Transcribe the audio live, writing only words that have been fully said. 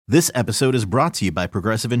This episode is brought to you by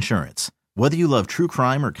Progressive Insurance. Whether you love true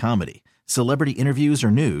crime or comedy, celebrity interviews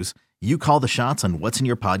or news, you call the shots on what's in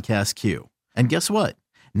your podcast queue. And guess what?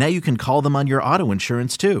 Now you can call them on your auto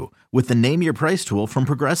insurance too with the Name Your Price tool from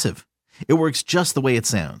Progressive. It works just the way it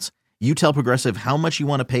sounds. You tell Progressive how much you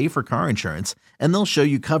want to pay for car insurance, and they'll show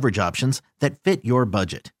you coverage options that fit your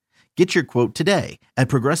budget. Get your quote today at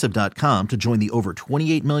Progressive.com to join the over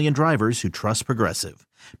 28 million drivers who trust Progressive.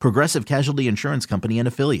 Progressive Casualty Insurance Company and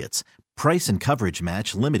Affiliates. Price and coverage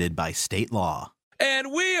match limited by state law.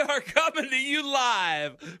 And we are coming to you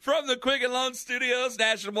live from the Quicken Loans Studios.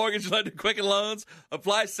 National Mortgage Lender Quicken Loans.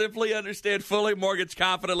 Apply simply, understand fully, mortgage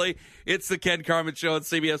confidently. It's the Ken Carman Show on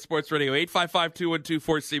CBS Sports Radio.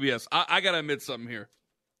 855-212-4CBS. I got to admit something here.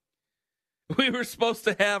 We were supposed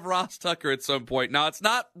to have Ross Tucker at some point. Now, it's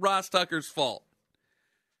not Ross Tucker's fault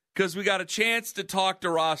because we got a chance to talk to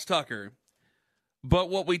Ross Tucker. But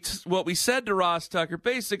what we said to Ross Tucker,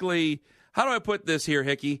 basically, how do I put this here,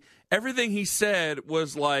 Hickey? Everything he said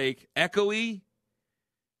was like echoey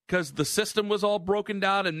because the system was all broken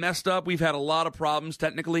down and messed up. We've had a lot of problems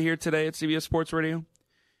technically here today at CBS Sports Radio.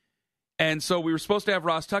 And so we were supposed to have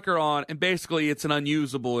Ross Tucker on, and basically it's an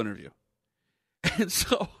unusable interview. And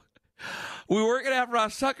so we weren't going to have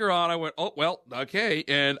Ross Tucker on. I went, oh, well, okay.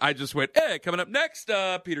 And I just went, hey, coming up next,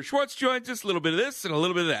 Peter Schwartz joins us, a little bit of this and a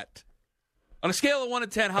little bit of that. On a scale of 1 to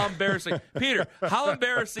 10, how embarrassing. Peter, how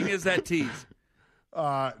embarrassing is that tease?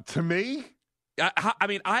 To me? I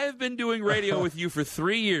mean, I have been doing radio with you for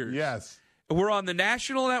 3 years. Yes. We're on the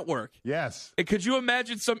national network. Yes. And could you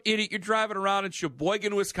imagine some idiot you're driving around in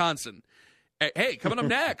Sheboygan, Wisconsin? Hey, coming up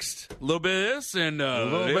next, a little bit of this and a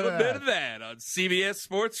little bit of that on CBS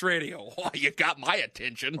Sports Radio. Oh, you got my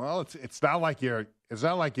attention. Well, it's not like you're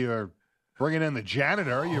bringing in the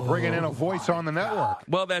janitor. You're bringing in a voice on the network.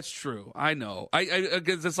 Well, that's true. I know.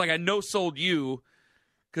 Cause it's like I no-sold you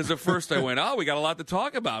because at first I went, oh, we got a lot to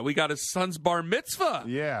talk about. We got his son's bar mitzvah.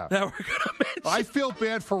 Yeah. That we're going to mention. I feel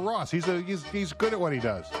bad for Ross. He's good at what he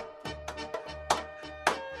does.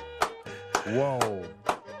 Whoa.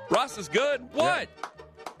 Ross is good. What? Yeah.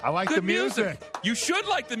 I like good the music. You should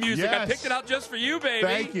like the music. Yes. I picked it out just for you, baby.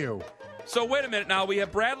 Thank you. So wait a minute now. We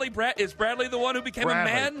have Bradley. Is Bradley the one who became a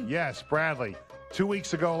man? Yes, Bradley. 2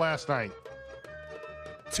 weeks ago last night.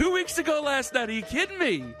 2 weeks ago last night. Are you kidding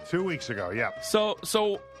me? 2 weeks ago, yeah.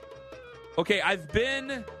 So, okay, I've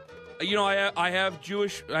been, I have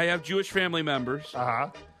Jewish family members.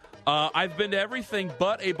 I've been to everything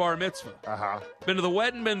but a bar mitzvah. Been to the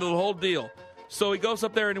wedding, been to the whole deal. So he goes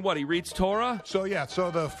up there and what? He reads Torah? So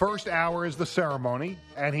the first hour is the ceremony,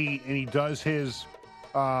 and he does his,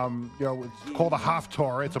 it's called a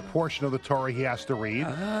Haftorah. It's a portion of the Torah he has to read.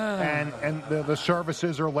 And the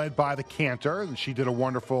services are led by the cantor, and she did a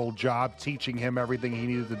wonderful job teaching him everything he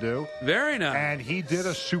needed to do. Very nice. And he did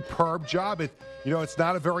a superb job. It's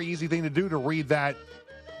not a very easy thing to do to read that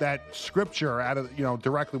scripture out of,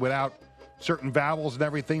 directly without certain vowels and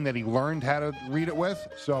everything that he learned how to read it with.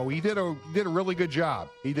 So he did a really good job.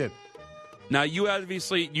 He did. Now, you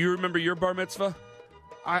remember your bar mitzvah?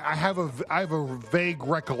 I have a vague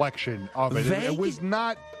recollection of it. Vague? It was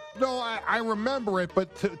not. No, I remember it,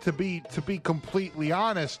 but to be completely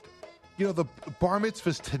honest, the bar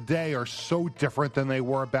mitzvahs today are so different than they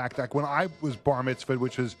were back when I was bar mitzvahed,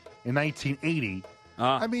 which was in 1980.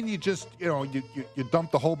 I mean, you just you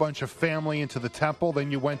dumped a whole bunch of family into the temple, then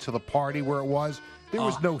you went to the party where it was. There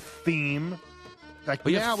was no theme. Like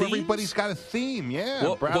now, everybody's got a theme.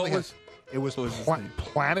 Yeah, it was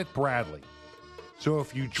Planet Bradley. So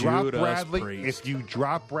if you drop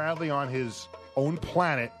Bradley on his own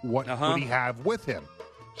planet, what would he have with him?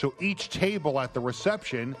 So each table at the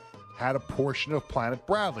reception had a portion of Planet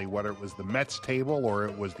Bradley, whether it was the Mets table or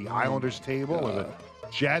it was the Islanders table or the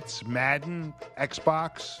Jets, Madden,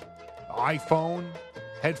 Xbox, iPhone,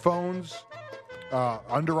 headphones.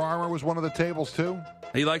 Under Armour was one of the tables too.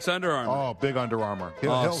 He likes Under Armour. Oh, big Under Armour.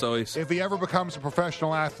 If he ever becomes a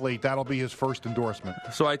professional athlete, that'll be his first endorsement.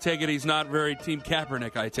 So I take it he's not very Team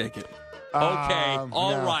Kaepernick, I take it. Okay,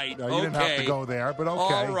 all right. No, you didn't have to go there, but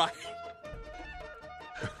okay. All right.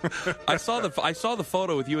 I saw the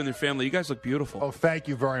photo with you and your family. You guys look beautiful. Oh, thank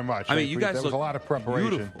you very much. I mean, you guys there look was a lot of preparation.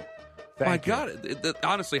 Beautiful. My God,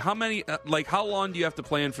 honestly, how long do you have to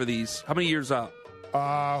plan for these? How many years out?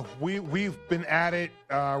 We've been at it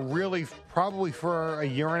really probably for a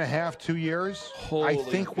year and a half, 2 years. Holy I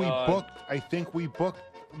think we booked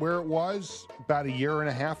where it was about a year and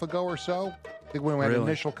a half ago or so. I think when we had an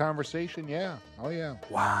initial conversation. Yeah. Oh yeah.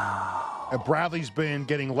 Wow. And Bradley's been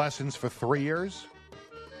getting lessons for 3 years.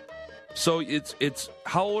 So it's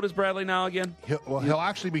how old is Bradley now again? He'll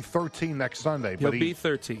actually be 13 next Sunday. He'll be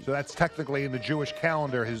 13. So that's technically in the Jewish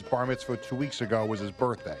calendar. His bar mitzvah 2 weeks ago was his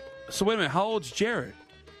birthday. So wait a minute, how old's Jared?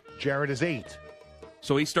 Jared is 8.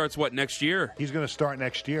 So he starts what, next year? He's going to start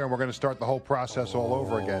next year, and we're going to start the whole process all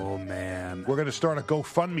over again. Oh, man. We're going to start a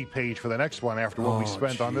GoFundMe page for the next one after what we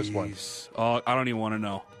spent on this one. Oh, I don't even want to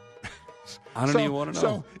know. I don't even want to know.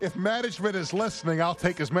 So if management is listening, I'll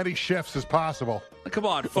take as many shifts as possible. Come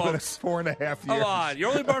on, folks. 4.5 years. Come on. You're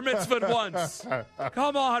only bar mitzvahed once.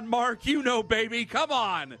 Come on, Mark. You know, baby. Come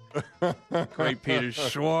on. Great Peter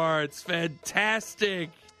Schwartz. Fantastic.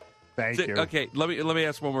 Thank you. Okay, let me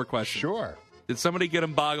ask one more question. Sure. Did somebody get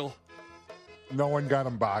him Boggle? No one got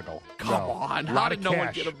him Boggle. Come on. How did no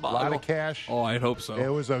one get him Boggle? A lot of cash. Oh, I'd hope so. It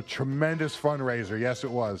was a tremendous fundraiser. Yes,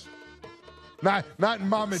 it was. Not in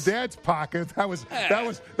Mom and Dad's pocket. That was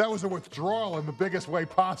a withdrawal in the biggest way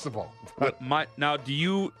possible. But now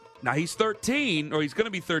he's 13, or he's going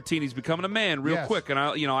to be 13. He's becoming a man real quick, and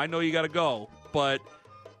I know you got to go. But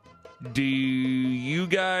do you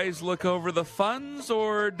guys look over the funds,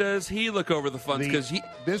 or does he look over the funds? Because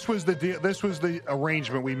this was the deal. This was the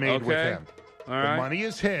arrangement we made with him. All right. The money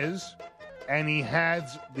is his, and he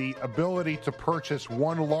has the ability to purchase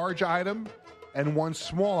one large item and one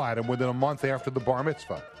small item within a month after the bar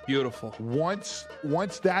mitzvah. Beautiful. Once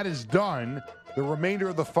that is done, the remainder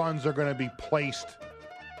of the funds are going to be placed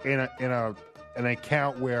in an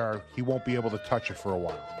account where he won't be able to touch it for a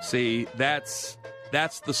while. See, that's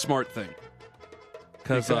the smart thing.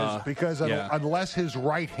 Because unless his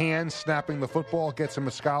right hand snapping the football gets him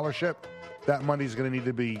a scholarship, that money's going to need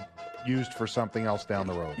to be used for something else down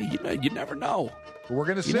the road. You never know. But we're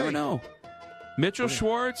going to see. You never know. Mitchell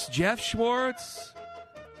Schwartz, Jeff Schwartz.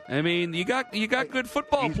 I mean, you got good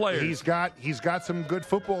football players. He's got some good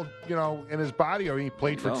football, in his body. He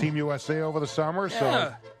played for Team USA over the summer,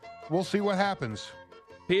 so we'll see what happens.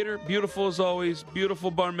 Peter, beautiful as always. Beautiful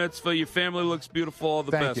bar mitzvah. Your family looks beautiful. All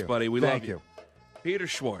the best, buddy. We love you. Peter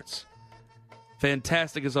Schwartz.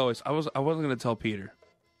 Fantastic as always. I wasn't going to tell Peter.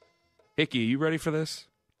 Hickey, you ready for this?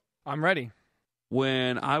 I'm ready.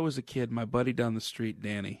 When I was a kid, my buddy down the street,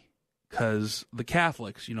 Danny, because the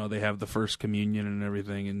Catholics, they have the first communion and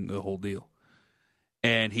everything and the whole deal.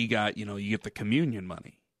 And he got, you get the communion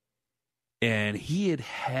money. And he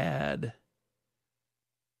had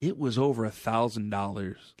it was over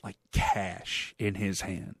 $1,000, like cash in his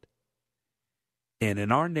hand. And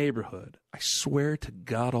in our neighborhood, I swear to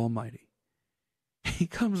God Almighty, he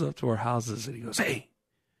comes up to our houses and he goes, "Hey,"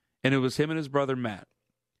 and it was him and his brother Matt.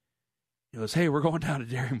 He goes, "Hey, we're going down to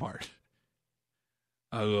Dairy Mart."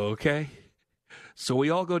 I go, "Okay." So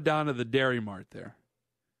we all go down to the Dairy Mart there.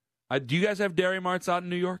 Do you guys have Dairy Marts out in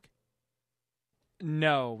New York?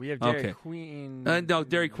 No, we have Dairy Queen. No,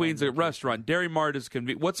 Dairy Queen's a restaurant. Dairy Mart is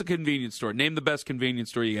what's a convenience store? Name the best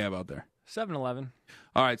convenience store you have out there. 7-Eleven.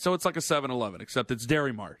 All right, so it's like a 7-Eleven, except it's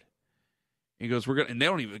Dairy Mart. He goes, "We're going," and they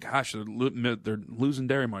don't even. Gosh, they're losing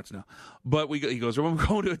Dairy Marts now. But he goes, "We're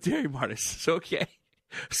going to a Dairy Mart." I says, "Okay."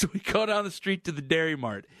 So we go down the street to the Dairy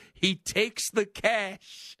Mart. He takes the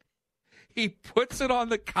cash. He puts it on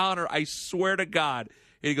the counter. I swear to God.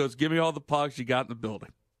 And he goes, "Give me all the Pogs you got in the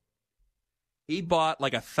building." He bought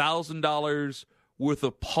like $1,000 worth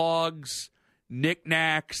of Pogs,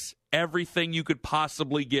 knickknacks, everything you could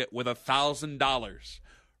possibly get with $1,000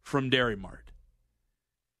 from Dairy Mart.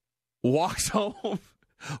 Walks home.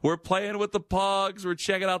 We're playing with the Pogs. We're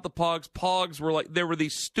checking out the Pogs. Pogs were there were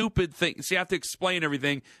these stupid things. So you have to explain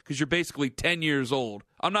everything because you're basically 10 years old.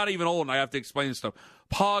 I'm not even old and I have to explain this stuff.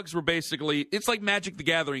 Pogs were basically, it's like Magic the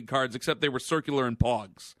Gathering cards, except they were circular and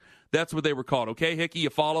Pogs. That's what they were called. Okay, Hickey, you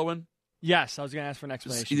following? Yes, I was going to ask for an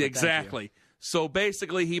explanation. Exactly. So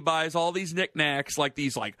basically he buys all these knickknacks, like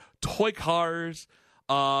these toy cars,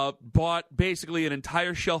 bought basically an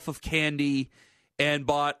entire shelf of candy, and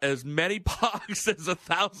bought as many Pogs as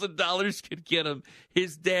 $1,000 could get him.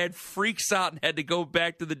 His dad freaks out and had to go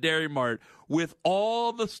back to the Dairy Mart with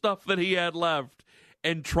all the stuff that he had left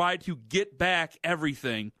and tried to get back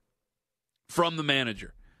everything from the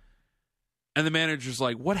manager. And the manager's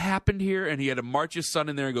like, "What happened here?" And he had to march his son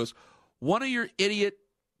in there and goes, "One of your idiot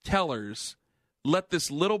tellers let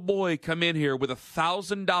this little boy come in here with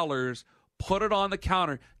 $1,000, put it on the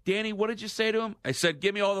counter. Danny, what did you say to him?" I said,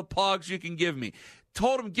 "Give me all the Pogs you can give me."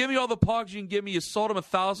 Told him, "Give me all the Pogs you can give me." You sold him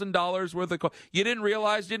 $1,000 worth of. You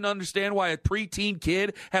didn't understand why a preteen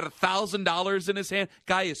kid had $1,000 in his hand.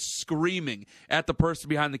 Guy is screaming at the person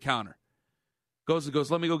behind the counter. Goes,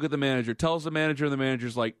 "Let me go get the manager." Tells the manager, and the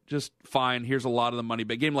manager's like, "Just fine. Here's a lot of the money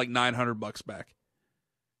back." Gave him like $900 back.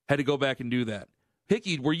 Had to go back and do that.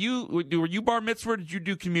 Hickey, were you bar mitzvah or did you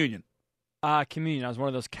do communion? Communion. I was one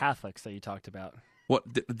of those Catholics that you talked about. What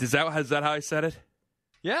is that how I said it?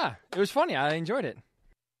 Yeah, it was funny. I enjoyed it.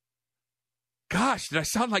 Gosh, did I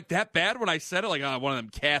sound like that bad when I said it? Like one of them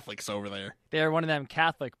Catholics over there. They're one of them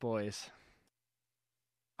Catholic boys.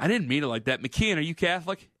 I didn't mean it like that. McKeon, are you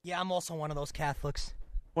Catholic? Yeah, I'm also one of those Catholics.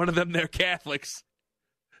 One of them, they're Catholics.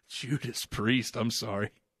 Judas Priest, I'm sorry.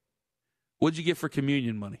 What'd you get for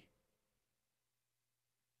communion money?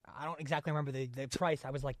 I don't exactly remember the price. I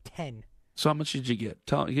was like 10. So how much did you get?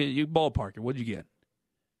 You ballpark it. What'd you get?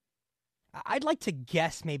 I'd like to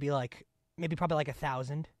guess maybe probably like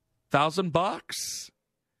 1,000. $1,000?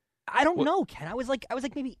 I don't know, Ken. I was like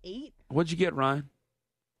maybe 8. What'd you get, Ryan?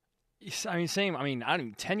 I mean, same. I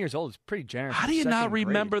mean, 10 years old is pretty generous. How do you not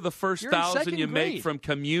remember the first 1,000 you make from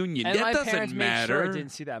communion? And that my doesn't parents matter. made sure I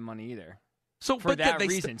didn't see that money either. So for that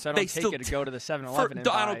reason, so I don't take it to go to the 7-Eleven and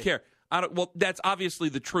buy. I don't care. Well, that's obviously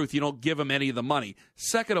the truth. You don't give them any of the money.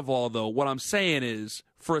 Second of all, though, what I'm saying is,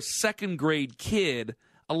 for a second grade kid,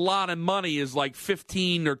 a lot of money is like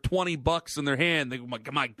 $15 or $20 in their hand. They go,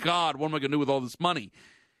 my God, what am I going to do with all this money?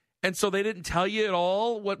 And so they didn't tell you at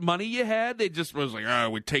all what money you had? They just was like,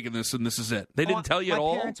 we're taking this and this is it. They didn't tell you at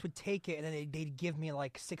all? My parents would take it and then they'd give me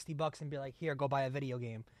like $60 and be like, here, go buy a video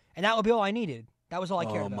game. And that would be all I needed. That was all I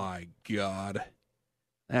cared about. Oh, my God.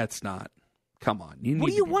 That's not. Come on. What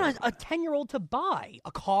do you want a 10-year-old to buy?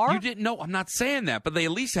 A car? You didn't know. I'm not saying that, but they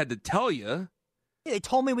at least had to tell you. Yeah, they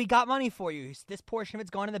told me we got money for you. This portion of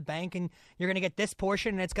it's going to the bank, and you're going to get this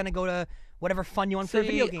portion, and it's going to go to whatever fund you want for a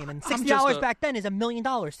video game. And $60 back then is $1 million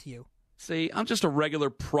to you. See, I'm just a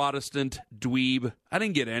regular Protestant dweeb. I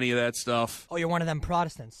didn't get any of that stuff. Oh, you're one of them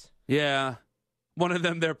Protestants. Yeah. One of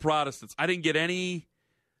them, they're Protestants. I didn't get any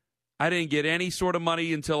sort of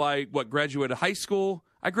money until I graduated high school.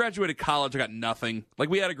 I graduated college. I got nothing. Like,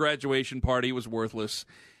 we had a graduation party. It was worthless.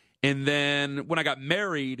 And then when I got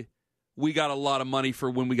married, we got a lot of money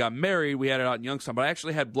for when we got married. We had it out in Youngstown. But I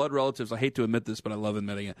actually had blood relatives. I hate to admit this, but I love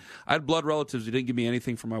admitting it. I had blood relatives who didn't give me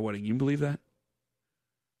anything for my wedding. You believe that?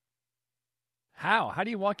 How? How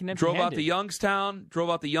do you walk in empty-handed? Drove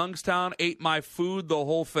out to Youngstown, ate my food, the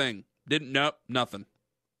whole thing. Nothing.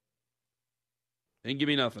 Didn't give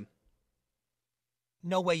me nothing.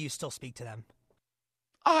 No way you still speak to them.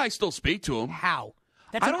 I still speak to them. How?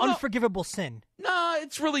 That's an unforgivable sin. No,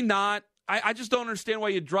 it's really not. I just don't understand why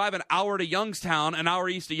you drive an hour to Youngstown, an hour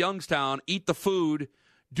east of Youngstown, eat the food,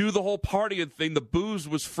 do the whole party thing. The booze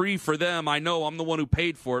was free for them. I know I'm the one who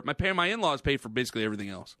paid for it. My in-laws paid for basically everything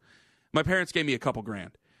else. My parents gave me a couple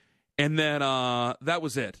grand. And then that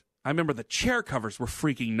was it. I remember the chair covers were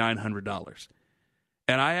freaking $900.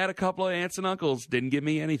 And I had a couple of aunts and uncles, didn't give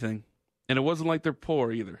me anything. And it wasn't like they're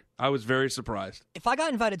poor either. I was very surprised. If I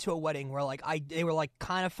got invited to a wedding where they were like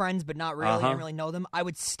kind of friends but not really, I didn't really know them, I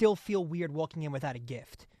would still feel weird walking in without a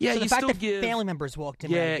gift. Yeah, so the you fact still that give family members walked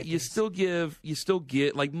in. Yeah, you still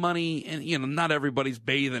get like money, and not everybody's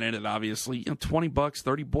bathing in it. Obviously, $20,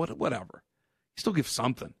 $30, whatever. You still give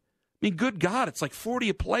something. I mean, good God, it's like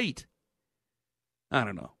 $40 a plate. I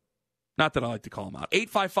don't know. Not that I like to call them out.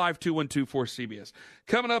 855-212-4CBS.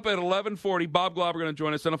 Coming up at 11:40, Bob Glauber going to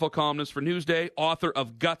join us, NFL columnist for Newsday, author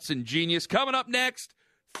of Guts and Genius. Coming up next,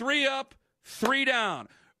 3 up, 3 down.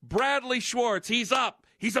 Bradley Schwartz, he's up.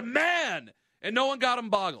 He's a man. And no one got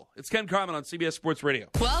him boggle. It's Ken Carman on CBS Sports Radio.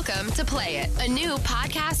 Welcome to Play It, a new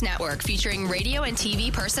podcast network featuring radio and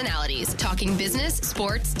TV personalities talking business,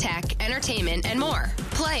 sports, tech, entertainment, and more.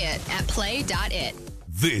 Play it at play.it.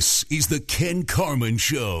 This is the Ken Carman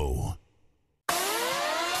Show.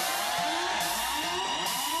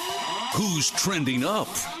 Who's trending up?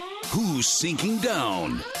 Who's sinking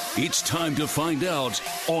down? It's time to find out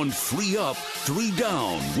on 3 Up, 3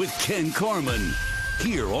 Down with Ken Carman.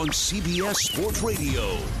 Here on CBS Sports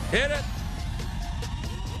Radio. Hit it.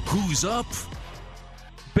 Who's up?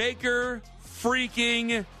 Baker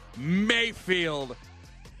freaking Mayfield.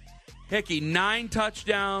 Hickey, 9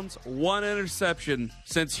 touchdowns, 1 interception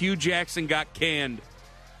since Hugh Jackson got canned.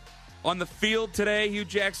 On the field today, Hugh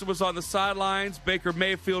Jackson was on the sidelines. Baker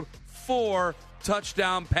Mayfield, 4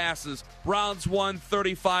 touchdown passes. Browns won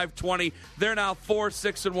 35-20. They're now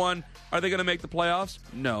 4-6-1. Are they going to make the playoffs?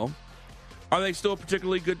 No. Are they still a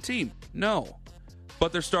particularly good team? No.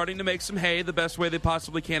 But they're starting to make some hay the best way they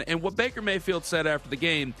possibly can. And what Baker Mayfield said after the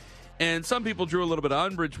game, and some people drew a little bit of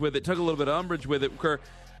umbrage with it, took a little bit of umbrage with it, where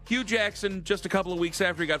Hugh Jackson, just a couple of weeks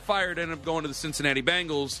after he got fired, ended up going to the Cincinnati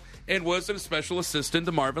Bengals and was a special assistant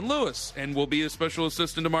to Marvin Lewis and will be a special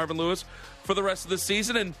assistant to Marvin Lewis for the rest of the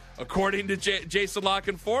season. And according to Jason La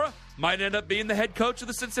Canfora, might end up being the head coach of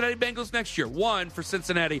the Cincinnati Bengals next year. 1, for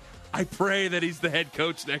Cincinnati, I pray that he's the head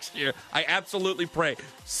coach next year. I absolutely pray.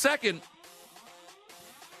 Second,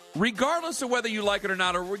 regardless of whether you like it or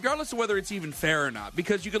not, or regardless of whether it's even fair or not,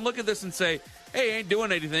 because you can look at this and say, hey, he ain't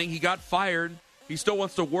doing anything. He got fired. He still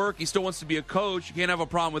wants to work. He still wants to be a coach. You can't have a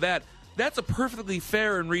problem with that. That's a perfectly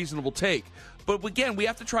fair and reasonable take. But again, we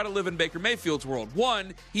have to try to live in Baker Mayfield's world.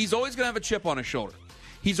 One, he's always going to have a chip on his shoulder.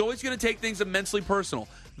 He's always going to take things immensely personal.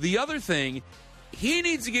 The other thing, he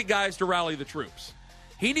needs to get guys to rally the troops.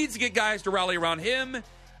 He needs to get guys to rally around him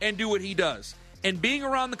and do what he does. And being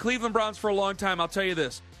around the Cleveland Browns for a long time, I'll tell you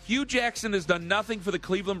this. Hugh Jackson has done nothing for the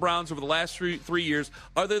Cleveland Browns over the last three years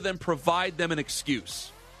other than provide them an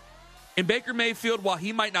excuse. And Baker Mayfield, while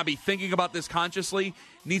he might not be thinking about this consciously,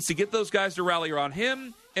 needs to get those guys to rally around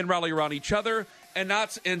him and rally around each other and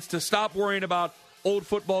to stop worrying about old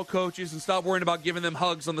football coaches and stop worrying about giving them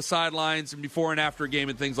hugs on the sidelines and before and after a game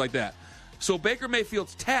and things like that. So Baker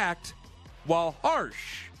Mayfield's tact, while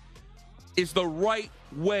harsh, is the right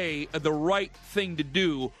way, the right thing to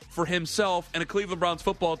do for himself and a Cleveland Browns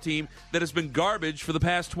football team that has been garbage for the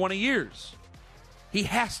past 20 years. He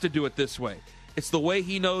has to do it this way. It's the way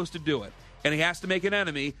he knows to do it. And he has to make an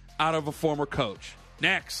enemy out of a former coach.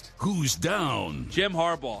 Next. Who's down? Jim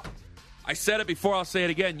Harbaugh. I said it before, I'll say it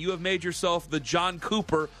again. You have made yourself the John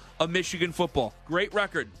Cooper of Michigan football. Great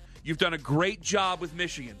record. You've done a great job with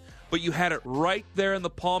Michigan. But you had it right there in the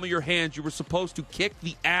palm of your hands. You were supposed to kick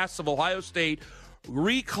the ass of Ohio State,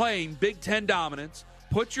 reclaim Big Ten dominance,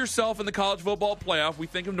 put yourself in the college football playoff. We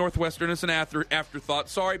think of Northwestern as an afterthought.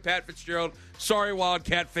 Sorry, Pat Fitzgerald. Sorry,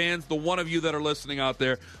 Wildcat fans, the one of you that are listening out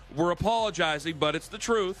there. We're apologizing, but it's the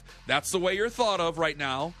truth. That's the way you're thought of right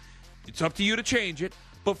now. It's up to you to change it.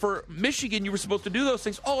 But for Michigan, you were supposed to do those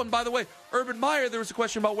things. Oh, and by the way, Urban Meyer, there was a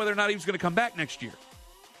question about whether or not he was going to come back next year.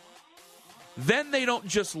 Then they don't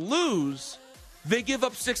just lose. They give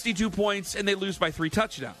up 62 points, and they lose by 3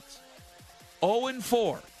 touchdowns.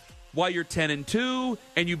 0-4. While you're 10-2,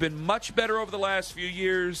 and you've been much better over the last few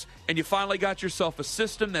years, and you finally got yourself a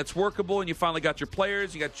system that's workable, and you finally got your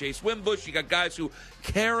players, you got Chase Wimbush, you got guys who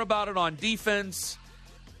care about it on defense.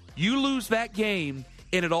 You lose that game,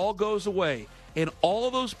 and it all goes away. And all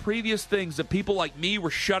of those previous things that people like me were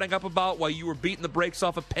shutting up about while you were beating the brakes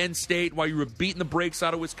off of Penn State, while you were beating the brakes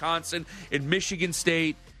out of Wisconsin and Michigan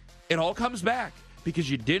State, it all comes back because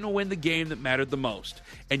you didn't win the game that mattered the most.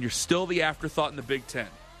 And you're still the afterthought in the Big Ten.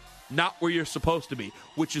 Not where you're supposed to be,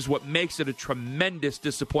 which is what makes it a tremendous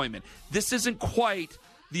disappointment. This isn't quite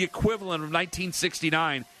the equivalent of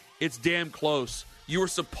 1969. It's damn close. You were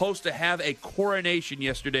supposed to have a coronation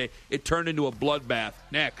yesterday. It turned into a bloodbath.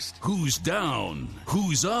 Next. Who's down?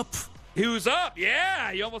 Who's up? Who's up?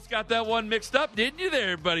 Yeah, you almost got that one mixed up, didn't you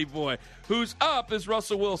there, buddy boy? Who's up is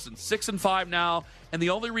Russell Wilson, 6-5 now, and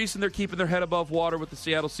the only reason they're keeping their head above water with the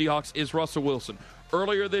Seattle Seahawks is Russell Wilson.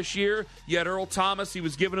 Earlier this year, you had Earl Thomas. He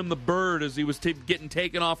was giving him the bird as he was getting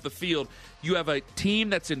taken off the field. You have a team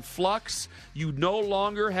that's in flux. You no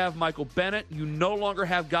longer have Michael Bennett. You no longer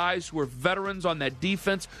have guys who are veterans on that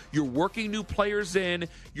defense. You're working new players in.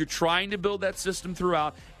 You're trying to build that system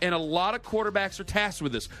throughout. And a lot of quarterbacks are tasked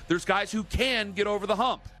with this. There's guys who can get over the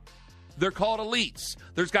hump. They're called elites.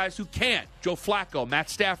 There's guys who can't. Joe Flacco, Matt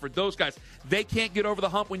Stafford, those guys. They can't get over the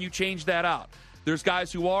hump when you change that out. There's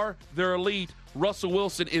guys who are. They're elite. Russell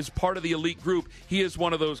Wilson is part of the elite group. He is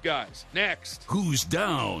one of those guys. Next. Who's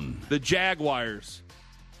down? The Jaguars.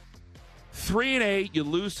 3-8, you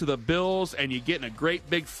lose to the Bills, and you get in a great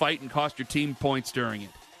big fight and cost your team points during it.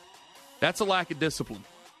 That's a lack of discipline.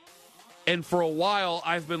 And for a while,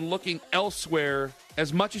 I've been looking elsewhere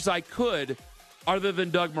as much as I could other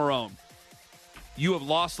than Doug Marrone. You have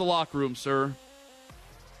lost the locker room, sir.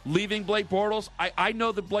 Leaving Blake Bortles, I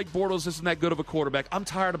know that Blake Bortles isn't that good of a quarterback. I'm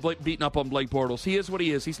tired of beating up on Blake Bortles. He is what he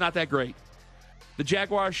is. He's not that great. The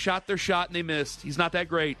Jaguars shot their shot and they missed. He's not that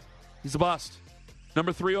great. He's a bust.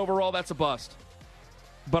 Number 3 overall, that's a bust.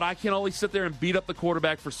 But I can only sit there and beat up the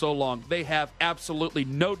quarterback for so long. They have absolutely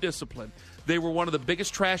no discipline. They were one of the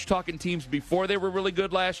biggest trash-talking teams before they were really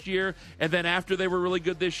good last year, and then after they were really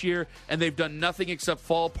good this year, and they've done nothing except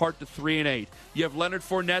fall apart to 3-8. You have Leonard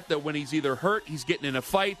Fournette that when he's either hurt, he's getting in a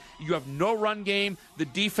fight. You have no run game. The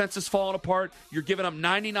defense is falling apart. You're giving up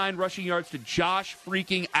 99 rushing yards to Josh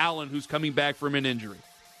freaking Allen, who's coming back from an injury.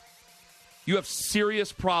 You have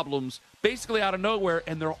serious problems basically out of nowhere,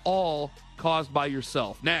 and they're all caused by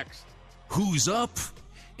yourself. Next. Who's up?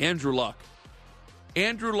 Andrew Luck.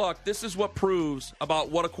 Andrew Luck, this is what proves about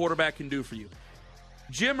what a quarterback can do for you.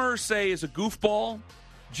 Jim Irsay is a goofball.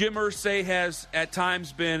 Jim Irsay has at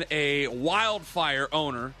times been a wildfire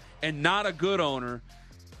owner and not a good owner.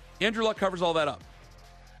 Andrew Luck covers all that up.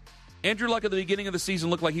 Andrew Luck at the beginning of the season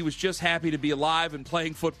looked like he was just happy to be alive and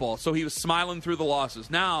playing football, so he was smiling through the losses.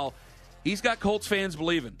 Now, he's got Colts fans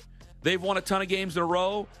believing. They've won a ton of games in a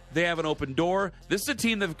row. They have an open door. This is a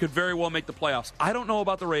team that could very well make the playoffs. I don't know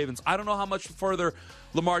about the Ravens. I don't know how much further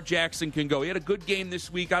Lamar Jackson can go. He had a good game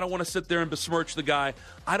this week. I don't want to sit there and besmirch the guy.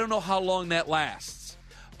 I don't know how long that lasts.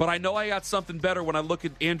 But I know I got something better when I look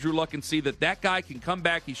at Andrew Luck and see that guy can come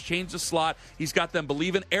back. He's changed the slot. He's got them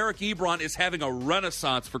believing. Eric Ebron is having a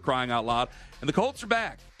renaissance, for crying out loud. And the Colts are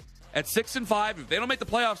back. At 6-5, if they don't make the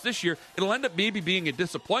playoffs this year, it'll end up maybe being a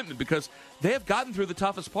disappointment because they have gotten through the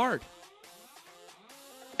toughest part.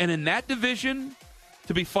 And in that division,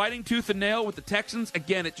 to be fighting tooth and nail with the Texans,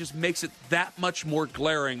 again, it just makes it that much more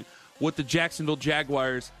glaring what the Jacksonville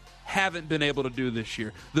Jaguars haven't been able to do this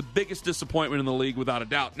year. The biggest disappointment in the league, without a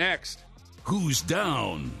doubt. Next. Who's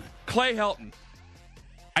down? Clay Helton.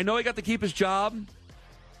 I know he got to keep his job.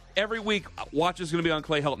 Every week, watch is going to be on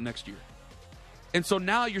Clay Helton next year. And so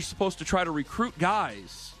now you're supposed to try to recruit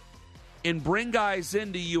guys and bring guys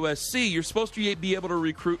into USC. You're supposed to be able to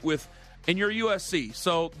recruit with, and you're USC,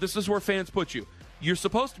 so this is where fans put you. You're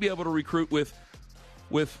supposed to be able to recruit with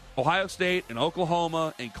Ohio State and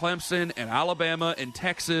Oklahoma and Clemson and Alabama and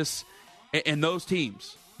Texas and those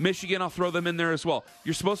teams. Michigan, I'll throw them in there as well.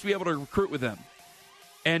 You're supposed to be able to recruit with them.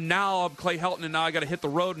 And now I'm Clay Helton, and now I got to hit the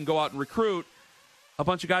road and go out and recruit a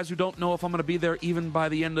bunch of guys who don't know if I'm going to be there even by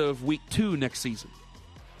the end of week 2 next season.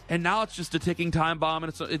 And now it's just a ticking time bomb,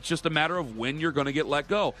 and it's just a matter of when you're going to get let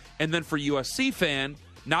go. And then for USC fan,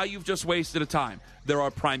 now you've just wasted a time. There are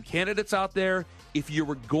prime candidates out there. If you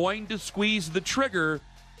were going to squeeze the trigger,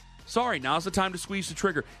 sorry, now's the time to squeeze the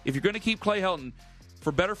trigger. If you're going to keep Clay Helton,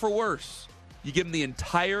 for better for worse, you give him the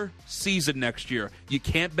entire season next year. You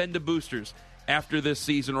can't bend to boosters after this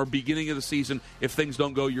season or beginning of the season if things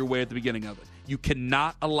don't go your way at the beginning of it. You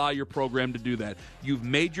cannot allow your program to do that. You've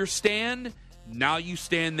made your stand. Now you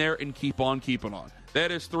stand there and keep on keeping on.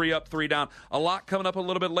 That is 3 up, 3 down. A lot coming up a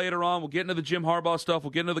little bit later on. We'll get into the Jim Harbaugh stuff.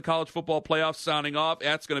 We'll get into the college football playoffs sounding off.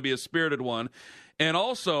 That's going to be a spirited one. And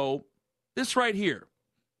also, this right here.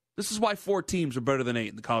 This is why 4 teams are better than 8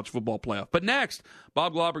 in the college football playoff. But next,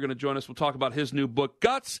 Bob Glauber going to join us. We'll talk about his new book,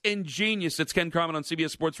 Guts and Genius. It's Ken Carman on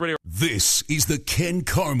CBS Sports Radio. This is the Ken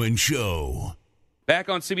Carman Show. Back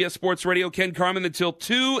on CBS Sports Radio, Ken Carman until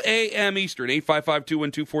 2 a.m. Eastern,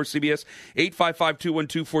 855-2124-CBS,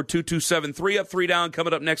 855-2124-2273. 3 up, 3 down,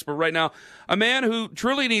 coming up next. But right now, a man who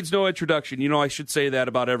truly needs no introduction. You know, I should say that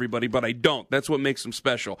about everybody, but I don't. That's what makes him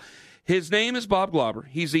special. His name is Bob Glauber.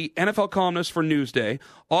 He's the NFL columnist for Newsday,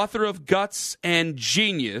 author of Guts and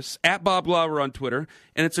Genius, at Bob Glauber on Twitter,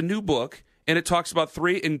 and it's a new book. And it talks about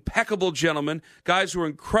 3 impeccable gentlemen, guys who are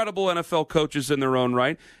incredible NFL coaches in their own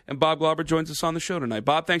right. And Bob Glauber joins us on the show tonight.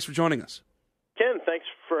 Bob, thanks for joining us. Ken, thanks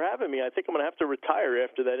for having me. I think I'm going to have to retire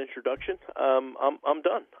after that introduction. I'm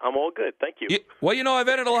done. I'm all good. Thank you. Well, you know, I've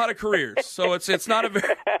ended a lot of careers, so it's not a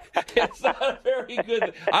very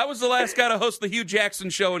good. I was the last guy to host the Hugh Jackson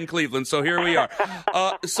show in Cleveland, so here we are.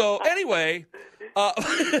 So anyway.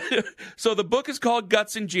 So the book is called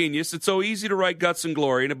Guts and Genius. It's so easy to write Guts and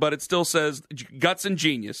Glory, but it still says Guts and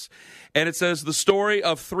Genius. And it says the story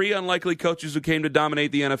of 3 unlikely coaches who came to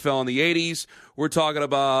dominate the NFL in the 80s. We're talking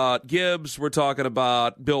about Gibbs. We're talking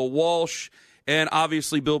about Bill Walsh. And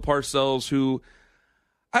obviously Bill Parcells, who,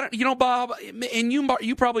 Bob, and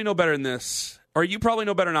you probably know better than this, or you probably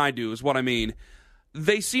know better than I do, is what I mean.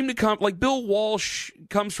 They seem to come, like Bill Walsh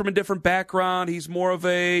comes from a different background. He's more of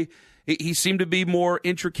he seemed to be more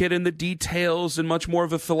intricate in the details and much more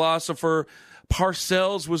of a philosopher.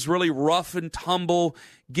 Parcells was really rough and tumble.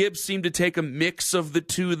 Gibbs seemed to take a mix of the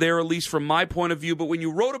two there, at least from my point of view. But when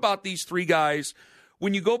you wrote about these 3 guys,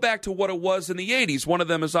 when you go back to what it was in the 80s, one of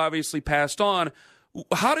them has obviously passed on.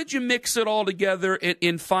 How did you mix it all together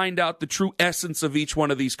and find out the true essence of each one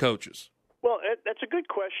of these coaches? Well, that's a good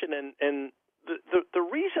question, and the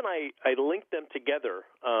reason I linked them together,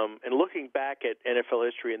 and looking back at NFL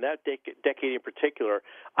history and that decade in particular,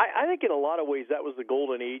 I think in a lot of ways that was the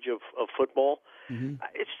golden age of football. Mm-hmm.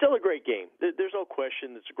 It's still a great game. There's no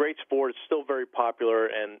question. It's a great sport. It's still very popular,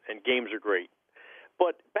 and games are great.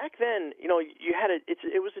 But back then, you had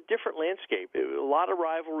it was a different landscape. A lot of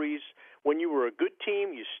rivalries. When you were a good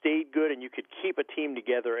team, you stayed good, and you could keep a team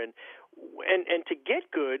together. And to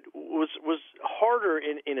get good was harder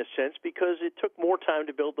in a sense because it took more time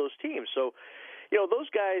to build those teams. So, those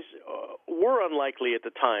guys were unlikely at the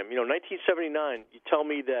time. 1979, you tell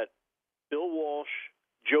me that Bill Walsh,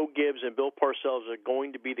 Joe Gibbs, and Bill Parcells are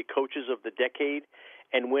going to be the coaches of the decade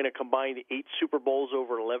and win a combined 8 Super Bowls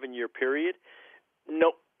over an 11-year period.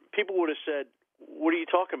 No, people would have said, what are you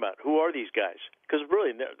talking about? Who are these guys? Because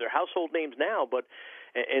really, they're household names now, but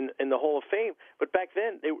in the Hall of Fame. But back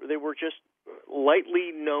then, they were just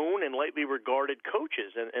lightly known and lightly regarded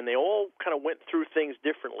coaches, and they all kind of went through things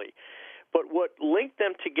differently. But what linked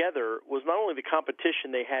them together was not only the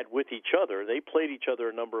competition they had with each other. They played each other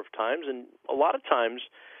a number of times, and a lot of times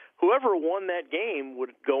whoever won that game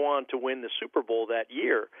would go on to win the Super Bowl that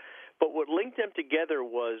year. But what linked them together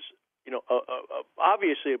was,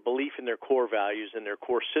 obviously a belief in their core values and their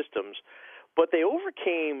core systems, but they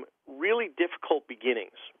overcame really difficult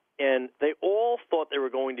beginnings, and they all thought they were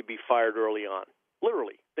going to be fired early on,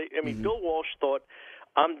 literally. Bill Walsh thought,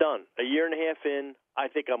 I'm done. A year and a half in, I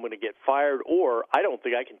think I'm going to get fired, or I don't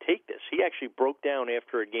think I can take this. He actually broke down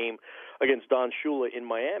after a game against Don Shula in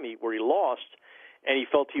Miami where he lost, and he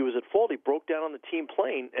felt he was at fault. He broke down on the team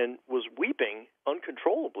plane and was weeping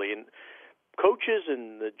uncontrollably. And coaches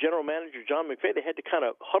and the general manager, John McVay, they had to kind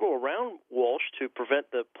of huddle around Walsh to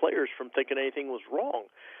prevent the players from thinking anything was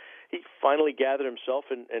wrong. He finally gathered himself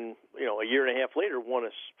and a year and a half later won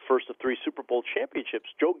his first of 3 Super Bowl championships.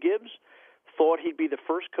 Joe Gibbs thought he'd be the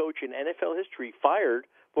first coach in NFL history fired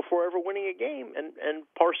before ever winning a game, and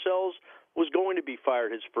Parcells was going to be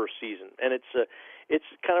fired his first season. And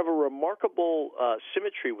it's kind of a remarkable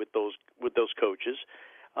symmetry with those coaches.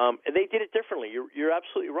 And they did it differently. You're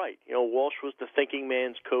absolutely right. Walsh was the thinking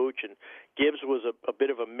man's coach, and Gibbs was a bit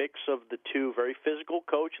of a mix of the two. Very physical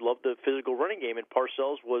coach, loved the physical running game, and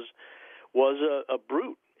Parcells was a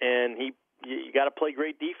brute, and you got to play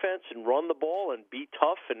great defense and run the ball and be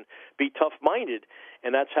tough and be tough-minded,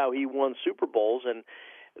 and that's how he won Super Bowls. And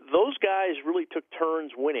those guys really took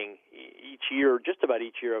turns winning each year, just about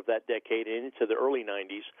each year of that decade and into the early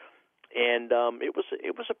 90s. And it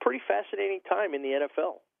was a pretty fascinating time in the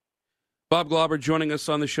NFL. Bob Glauber joining us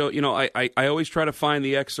on the show. I always try to find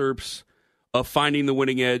the excerpts of Finding the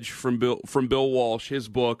Winning Edge from Bill Walsh, his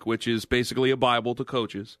book, which is basically a Bible to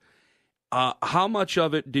coaches. How much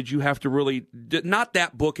of it did you have to really, not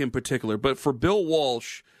that book in particular, but for Bill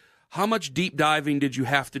Walsh, how much deep diving did you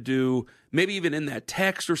have to do, maybe even in that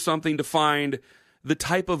text or something, to find the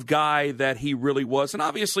type of guy that he really was? And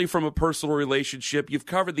obviously from a personal relationship, you've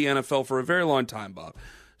covered the NFL for a very long time, Bob.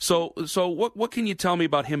 So what can you tell me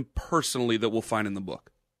about him personally that we'll find in the book?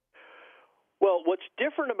 Well, what's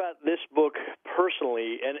different about this book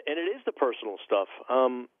personally, and it is the personal stuff.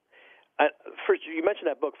 First, you mentioned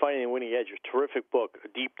that book, Finding the Winning Edge, a terrific book, a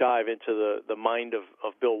deep dive into the mind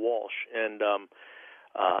of Bill Walsh. And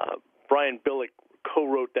Brian Billick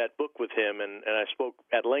co-wrote that book with him, and I spoke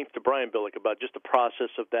at length to Brian Billick about just the process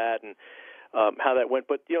of that and how that went.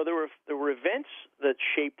 But there were events that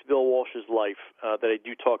shaped Bill Walsh's life that I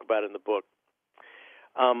do talk about in the book.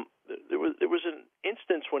 There was an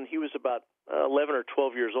instance when he was about 11 or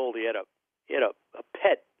 12 years old. He had a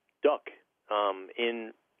pet duck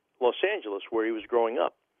in Los Angeles where he was growing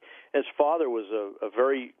up. His father was a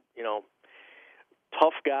very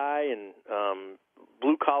tough guy and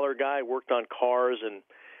blue-collar guy, worked on cars, and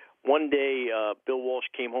one day Bill Walsh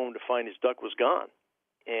came home to find his duck was gone.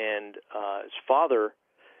 And his father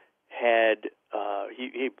had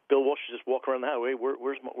Bill Walsh just walk around the house, hey,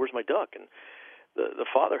 where's my duck? And the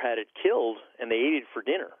father had it killed, and they ate it for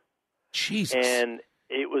dinner. Jesus. And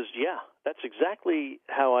it was, that's exactly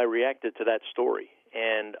how I reacted to that story.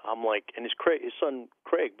 And I'm like, and his son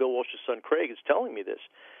Craig, Bill Walsh's son Craig, is telling me this.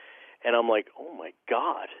 And I'm like, oh, my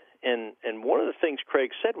God. And one of the things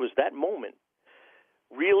Craig said was that moment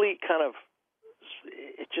really kind of,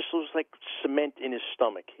 it just was like cement in his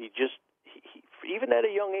stomach. He even at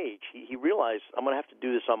a young age, he realized, I'm going to have to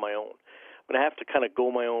do this on my own. I'm going to have to kind of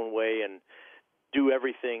go my own way and do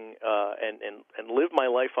everything and live my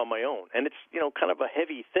life on my own. And it's, kind of a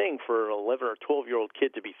heavy thing for an 11 or 12-year-old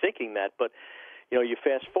kid to be thinking that. But, you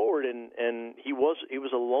fast forward, and he was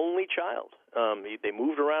a lonely child. They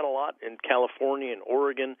moved around a lot in California and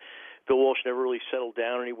Oregon. Bill Walsh never really settled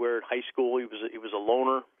down anywhere in high school. He was a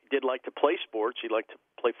loner. He did like to play sports. He liked to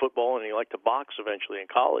play football, and he liked to box eventually in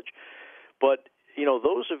college. But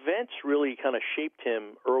those events really kind of shaped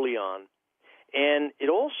him early on, and it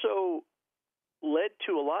also led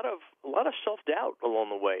to a lot of self-doubt along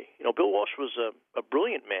the way. Bill Walsh was a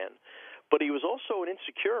brilliant man, but he was also an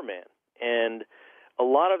insecure man, and a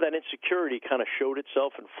lot of that insecurity kind of showed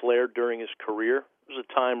itself and flared during his career. There was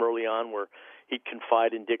a time early on where he'd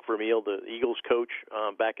confide in Dick Vermeil, the Eagles coach,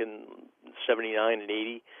 back in 79 and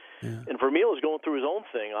 80. Yeah. And Vermeil was going through his own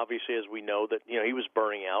thing, obviously, as we know, that he was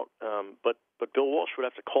burning out. But Bill Walsh would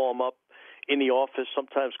have to call him up in the office,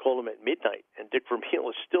 sometimes call him at midnight. And Dick Vermeil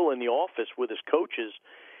is still in the office with his coaches,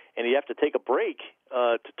 and he'd have to take a break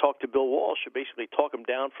to talk to Bill Walsh and basically talk him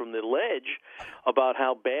down from the ledge about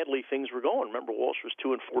how badly things were going. Remember, Walsh was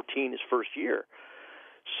 2-14 his first year.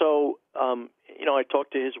 So, I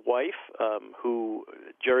talked to his wife, who,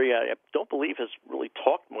 Jerry, I don't believe has really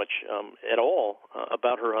talked much at all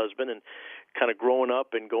about her husband and kind of growing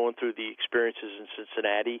up and going through the experiences in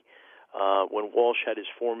Cincinnati when Walsh had his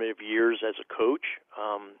formative years as a coach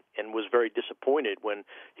and was very disappointed when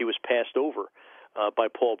he was passed over by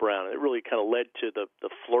Paul Brown. It really kind of led to the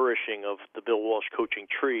flourishing of the Bill Walsh coaching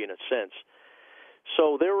tree in a sense.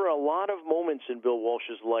 So there were a lot of moments in Bill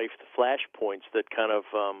Walsh's life, the flashpoints that kind of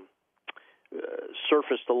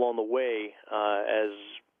surfaced along the way as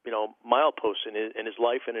mileposts in his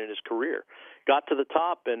life and in his career. Got to the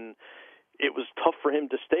top, and it was tough for him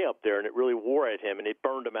to stay up there, and it really wore at him, and it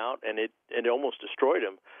burned him out, and it almost destroyed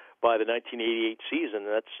him by the 1988 season.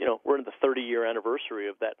 And that's we're in the 30-year anniversary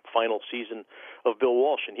of that final season of Bill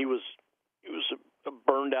Walsh, and he was a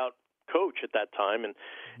burned out coach at that time and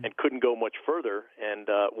couldn't go much further, and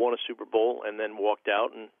won a Super Bowl and then walked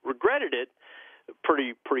out and regretted it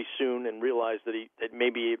pretty soon and realized that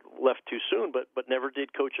maybe left too soon, but never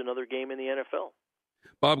did coach another game in the NFL.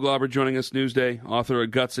 Bob Glauber joining us Newsday, author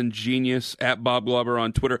of Guts and Genius, at Bob Glauber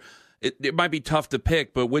on Twitter. It might be tough to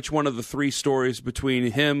pick, but which one of the three stories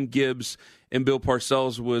between him, Gibbs, and Bill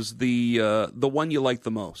Parcells was the one you liked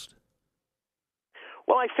the most?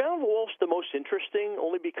 Well, I found Walsh the most interesting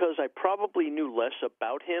only because I probably knew less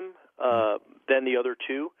about him than the other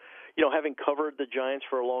two. Having covered the Giants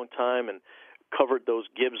for a long time and covered those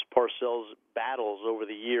Gibbs-Parcells battles over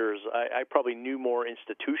the years, I probably knew more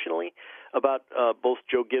institutionally about both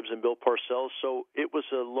Joe Gibbs and Bill Parcells. So it was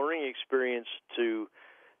a learning experience to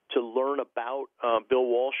learn about Bill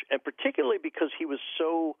Walsh, and particularly because he was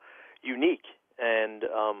so unique and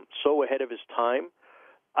so ahead of his time.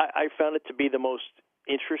 I found it to be the most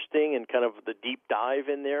interesting and kind of the deep dive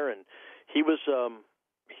in there, and he was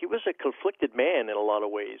a conflicted man in a lot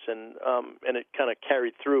of ways, and it kind of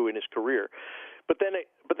carried through in his career. But then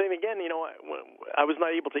again, I was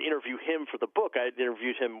not able to interview him for the book. I had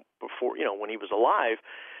interviewed him before, when he was alive.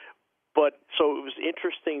 But so it was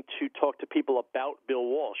interesting to talk to people about Bill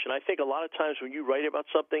Walsh. And I think a lot of times when you write about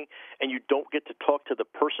something and you don't get to talk to the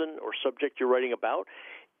person or subject you're writing about,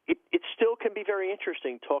 it still can be very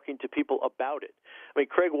interesting talking to people about it. I mean,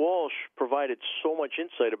 Craig Walsh provided so much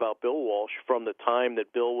insight about Bill Walsh from the time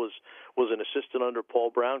that Bill was an assistant under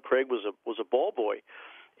Paul Brown. Craig was a ball boy,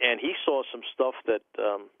 and he saw some stuff that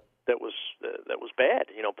was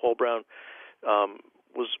bad. Paul Brown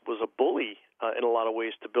was a bully in a lot of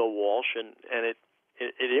ways to Bill Walsh, and it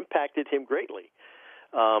impacted him greatly.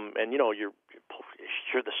 And you're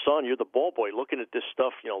the son, you're the ball boy, looking at this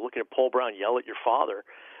stuff, looking at Paul Brown yell at your father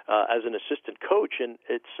as an assistant coach, and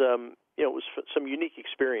it was some unique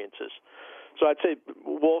experiences. So I'd say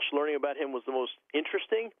Walsh, learning about him was the most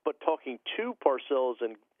interesting, but talking to Parcells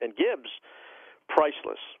and Gibbs,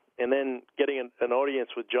 priceless. And then getting an audience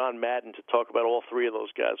with John Madden to talk about all three of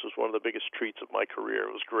those guys was one of the biggest treats of my career.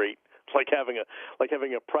 It was great. It's like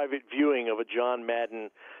having a private viewing of a John Madden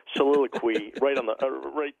soliloquy right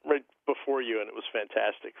before you, and it was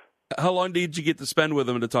fantastic. How long did you get to spend with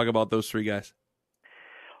him to talk about those three guys?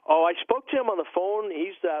 Oh, I spoke to him on the phone.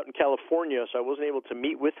 He's out in California, so I wasn't able to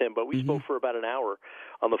meet with him. But we spoke for about an hour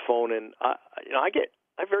on the phone, and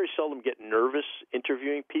I very seldom get nervous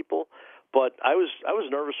interviewing people. But I was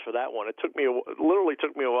nervous for that one. It literally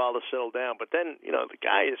took me a while to settle down. But then, the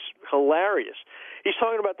guy is hilarious. He's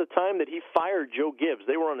talking about the time that he fired Joe Gibbs.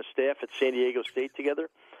 They were on the staff at San Diego State together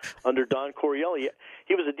under Don Coryell.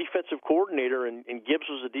 He was a defensive coordinator, and Gibbs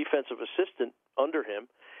was a defensive assistant under him.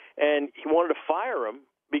 And he wanted to fire him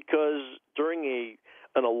because during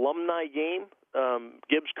an alumni game,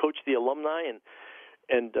 Gibbs coached the alumni,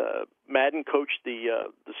 and Madden coached the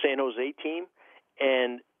San Jose team,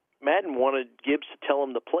 and Madden wanted Gibbs to tell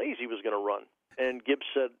him the plays he was going to run, and Gibbs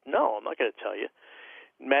said, "No, I'm not going to tell you."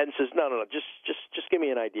 Madden says, "No, just give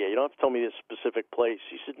me an idea. You don't have to tell me the specific plays."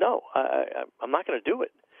 He said, "No, I'm not going to do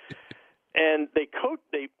it." And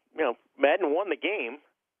Madden won the game,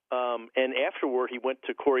 and afterward he went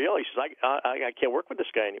to Coryell. He says, "I can't work with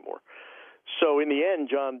this guy anymore." So in the end,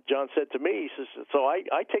 John said to me, he says, "So I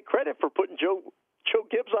take credit for putting Joe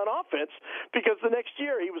Gibbs on offense because the next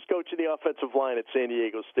year he was coaching the offensive line at San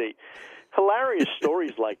Diego State." Hilarious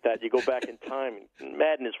stories like that. You go back in time, and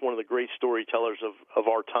Madden is one of the great storytellers of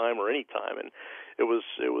our time or any time, and it was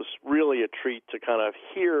really a treat to kind of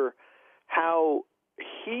hear how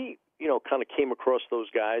he kind of came across those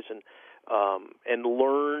guys and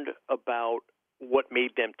learned about what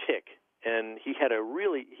made them tick. And he had a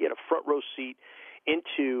front row seat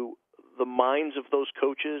into the minds of those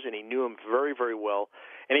coaches, and he knew them very, very well.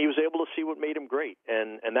 he was able to see what made him great,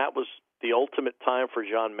 and that was the ultimate time for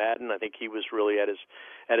John Madden. I think he was really at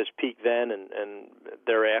his peak then, and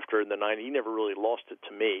thereafter in the 90s. He never really lost it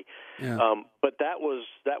to me. Yeah. But that was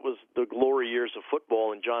the glory years of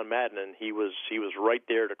football in John Madden, and he was right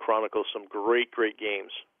there to chronicle some great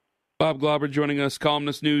games. Bob Glauber joining us,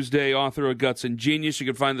 columnist, Newsday, author of Guts and Genius. You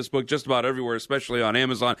can find this book just about everywhere, especially on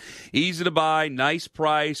Amazon. Easy to buy, nice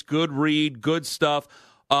price, good read, good stuff.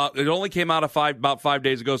 It only came out about 5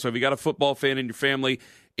 days ago, so if you got a football fan in your family,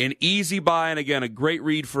 an easy buy, and again, a great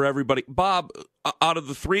read for everybody. Bob, out of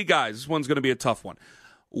the three guys, this one's going to be a tough one.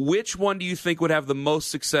 Which one do you think would have the most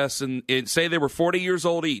success in say they were 40 years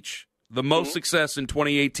old each, the most success in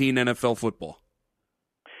 2018 NFL football?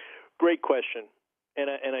 Great question. And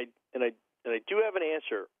I do have an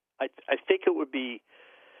answer. I think it would be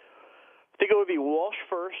Walsh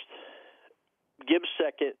first, Gibbs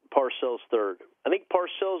second, Parcells third. I think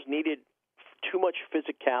Parcells needed too much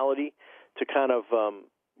physicality to kind of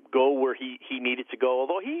go where he needed to go.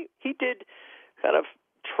 Although he did kind of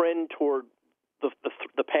trend toward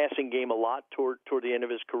the passing game a lot toward the end of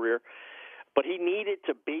his career. But he needed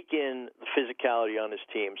to bake in the physicality on his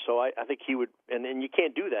team. So I think he would, and you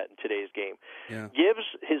can't do that in today's game. Yeah. Gibbs,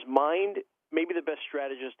 his mind, maybe the best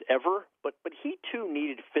strategist ever, but he too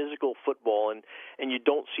needed physical football, and you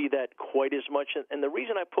don't see that quite as much. And the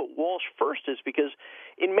reason I put Walsh first is because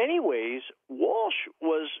in many ways, Walsh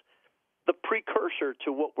was the precursor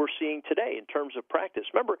to what we're seeing today in terms of practice.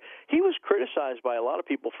 Remember, he was criticized by a lot of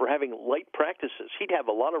people for having light practices. He'd have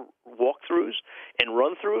a lot of walkthroughs and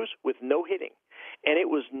run-throughs with no hitting, and it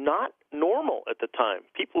was not normal at the time.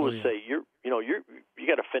 People would say you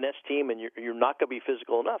got a finesse team and you're not going to be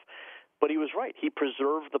physical enough. But he was right. He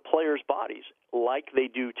preserved the players' bodies like they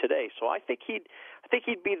do today. So I think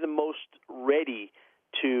he'd be the most ready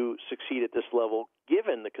to succeed at this level,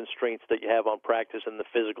 given the constraints that you have on practice and the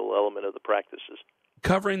physical element of the practices.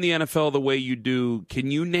 Covering the NFL the way you do,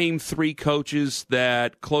 can you name three coaches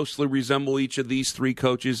that closely resemble each of these three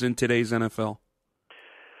coaches in today's NFL?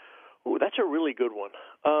 Ooh, that's a really good one.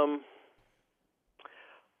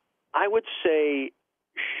 I would say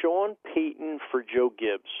Sean Payton for Joe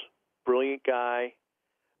Gibbs. Brilliant guy,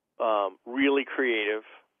 really creative.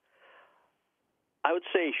 I would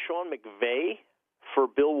say Sean McVay for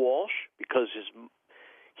Bill Walsh, because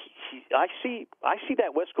I see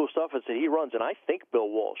that West Coast offense that he runs, and I think Bill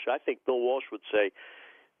Walsh would say,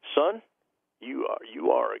 "Son, you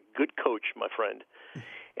are a good coach, my friend."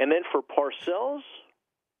 And then for Parcells,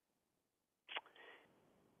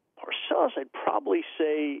 I'd probably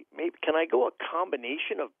say, maybe can I go a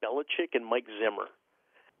combination of Belichick and Mike Zimmer,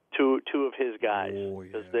 two of his guys,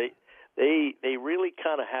 because they really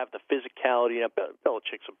kind of have the physicality. Now,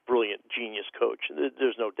 Belichick's a brilliant, genius coach.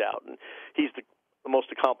 There's no doubt, and he's the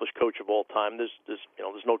most accomplished coach of all time. There's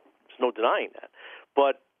no denying that.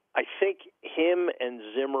 But I think him and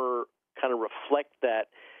Zimmer kind of reflect that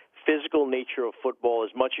physical nature of football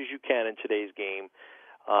as much as you can in today's game,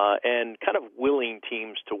 and kind of willing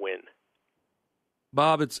teams to win.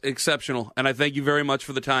 Bob, it's exceptional, and I thank you very much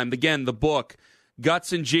for the time. Again, the book,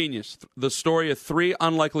 Guts and Genius, the story of three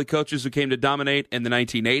unlikely coaches who came to dominate in the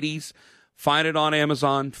 1980s. Find it on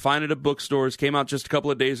Amazon. Find it at bookstores. Came out just a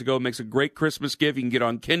couple of days ago. Makes a great Christmas gift. You can get it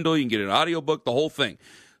on Kindle. You can get an audiobook, the whole thing.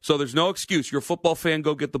 So there's no excuse. You're a football fan,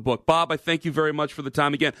 go get the book. Bob, I thank you very much for the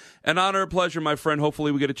time again. An honor, a pleasure, my friend.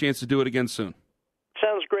 Hopefully we get a chance to do it again soon.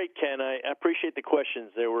 Sounds great, Ken. I appreciate the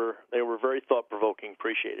questions. They were very thought-provoking.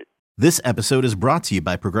 Appreciate it. This episode is brought to you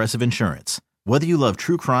by Progressive Insurance. Whether you love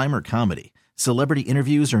true crime or comedy, celebrity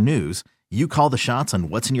interviews or news, you call the shots on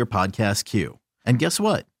what's in your podcast queue. And guess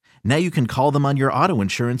what? Now you can call them on your auto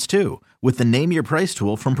insurance too with the Name Your Price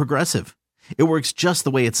tool from Progressive. It works just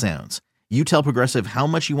the way it sounds. You tell Progressive how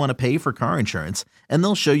much you want to pay for car insurance, and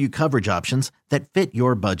they'll show you coverage options that fit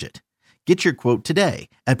your budget. Get your quote today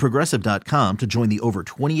at Progressive.com to join the over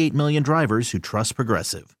 28 million drivers who trust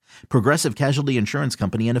Progressive. Progressive Casualty Insurance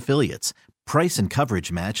Company and Affiliates. Price and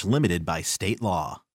coverage match limited by state law.